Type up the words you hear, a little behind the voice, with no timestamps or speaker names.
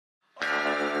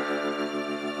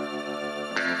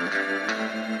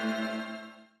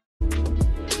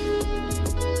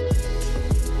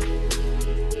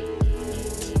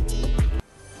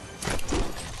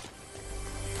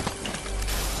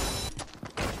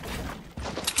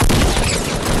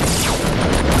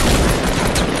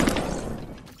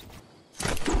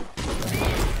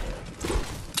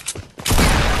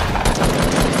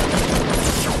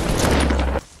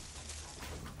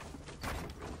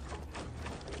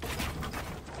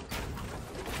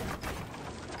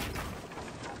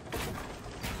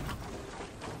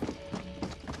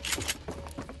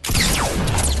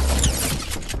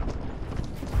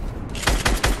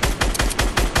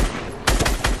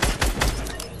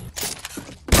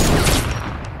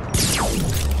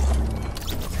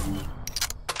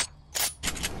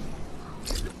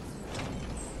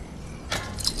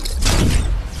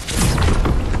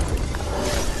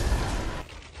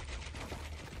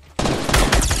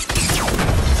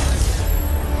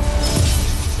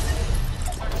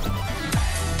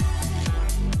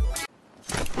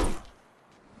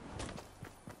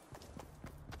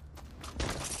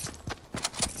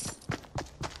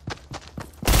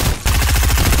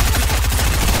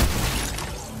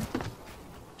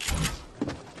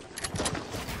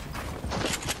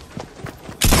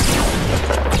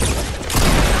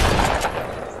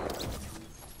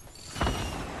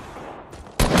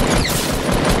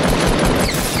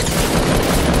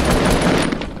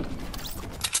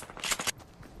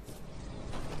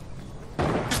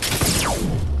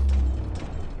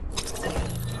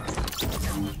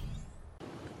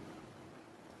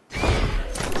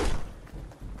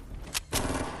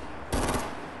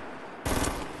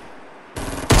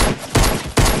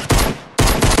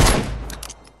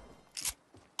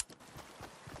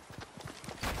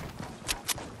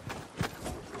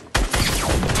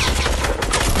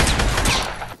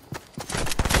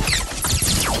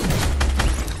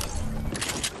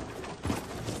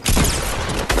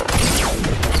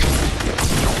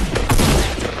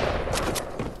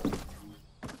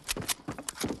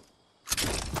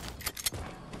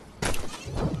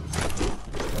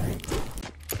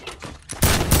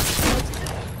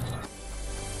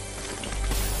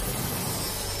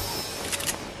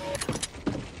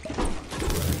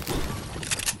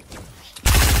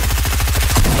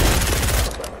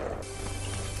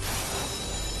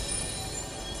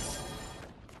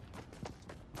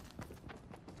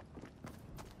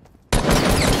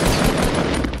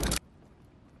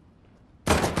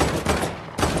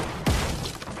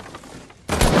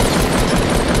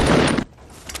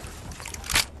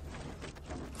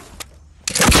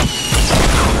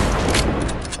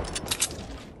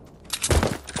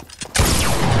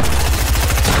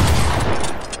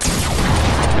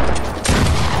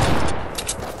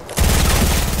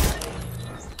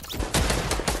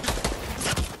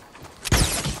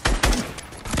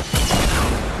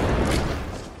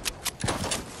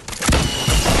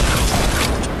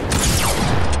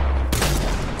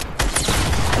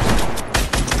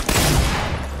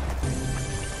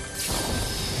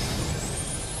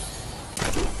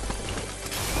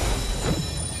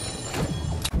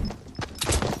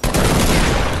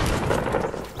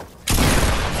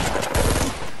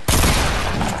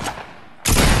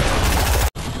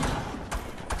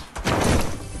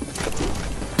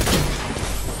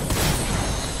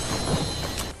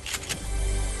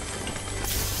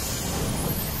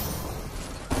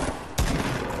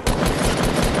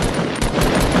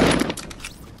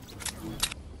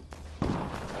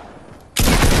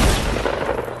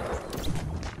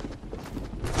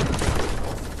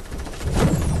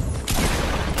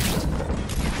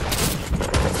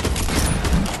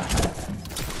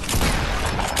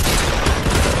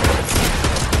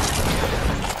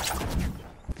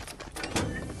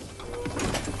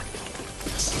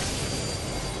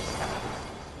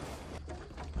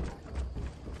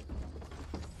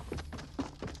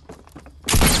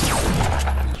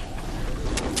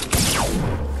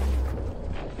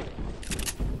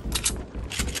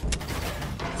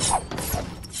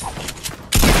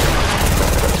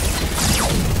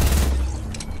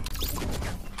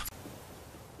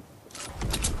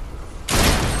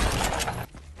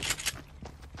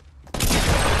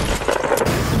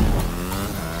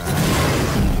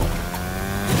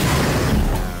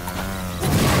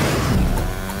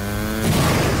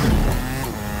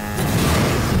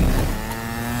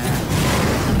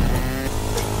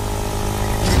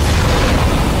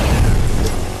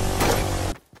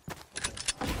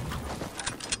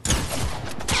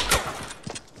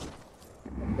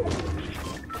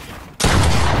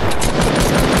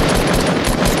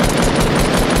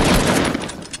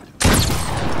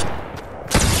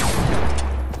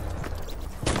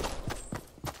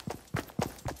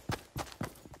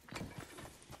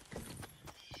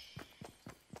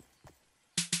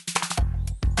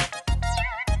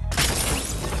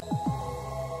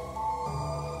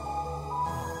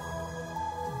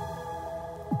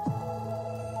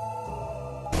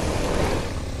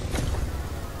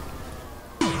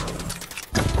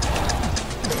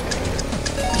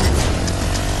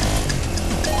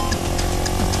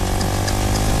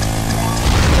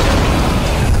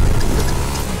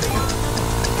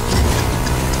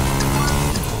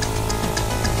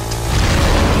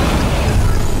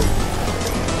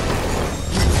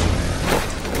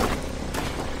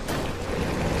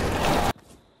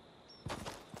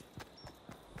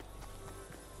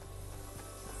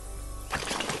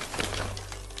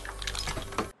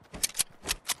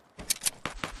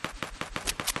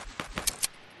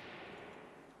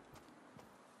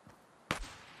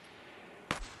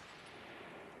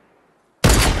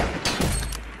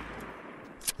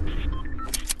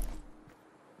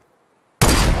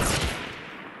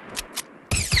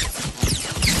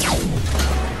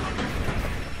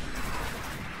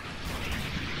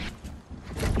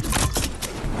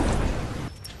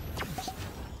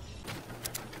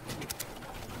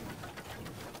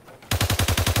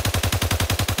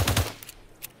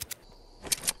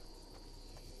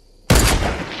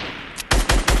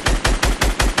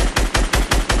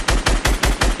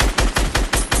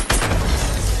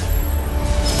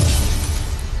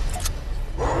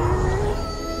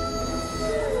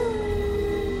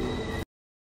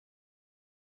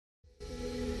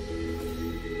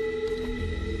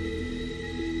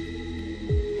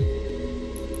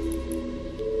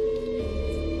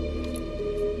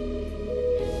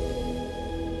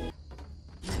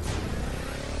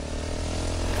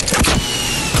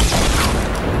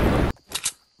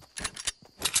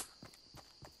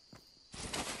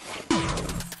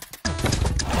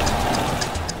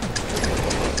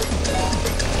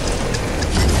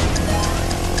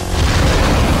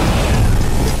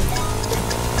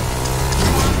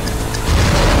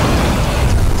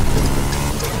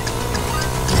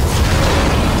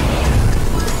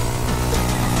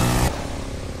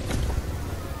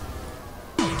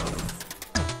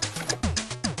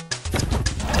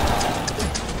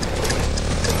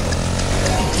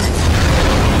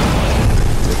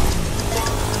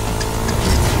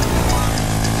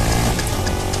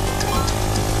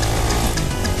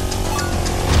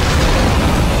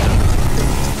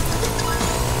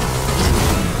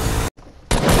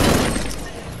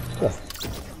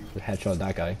shot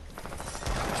that guy.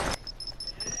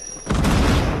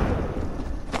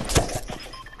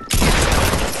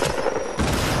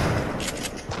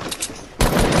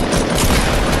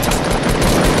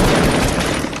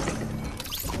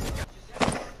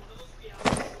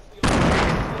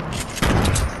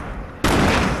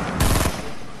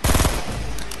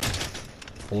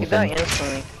 He died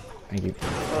instantly. Thank you.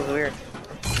 That was weird.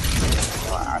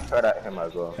 I shot at him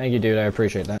as well. Thank you, dude. I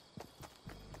appreciate that.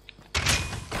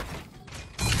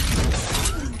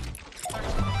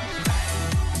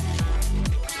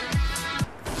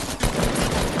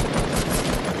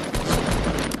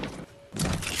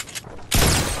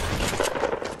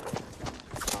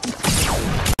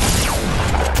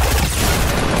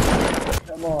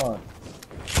 Come on.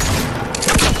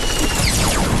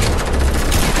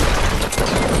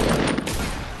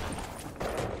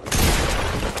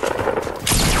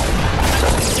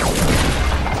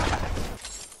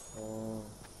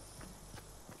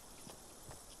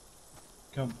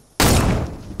 Come.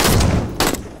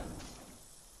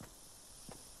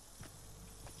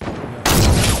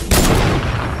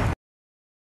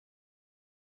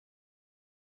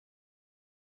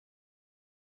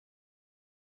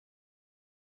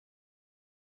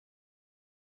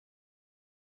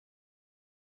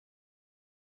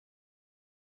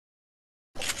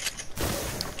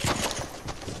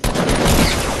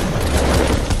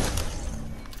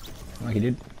 Like you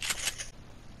did.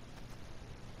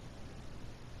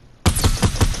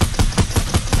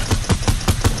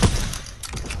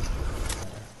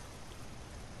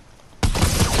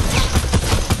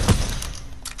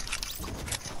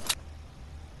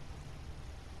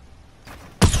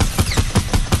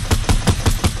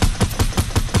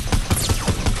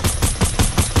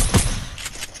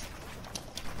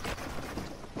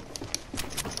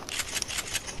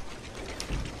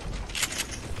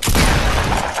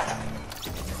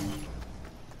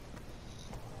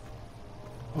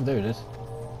 Oh, there it is.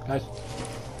 Guys.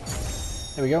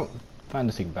 There we go. Found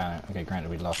the secret banner. Okay,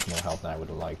 granted we lost more health than I would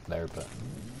have liked there, but...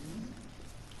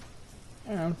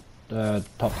 You know, the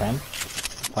top 10.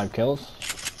 5 kills.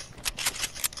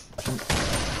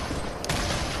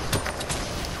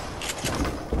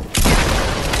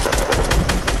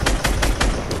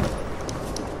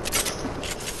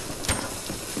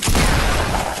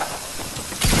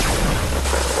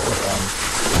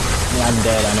 I'm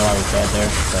dead, I know I was dead there,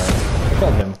 so I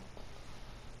killed him.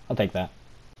 I'll take that.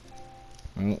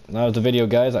 And that was the video,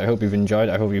 guys. I hope you've enjoyed.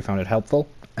 I hope you found it helpful.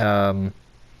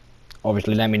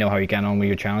 Obviously, let me know how you get on with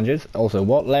your challenges. Also,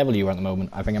 what level are you at the moment?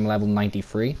 I think I'm level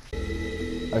 93.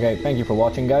 Okay, thank you for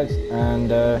watching, guys,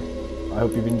 and I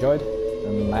hope you've enjoyed.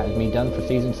 And that is me done for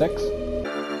Season 6.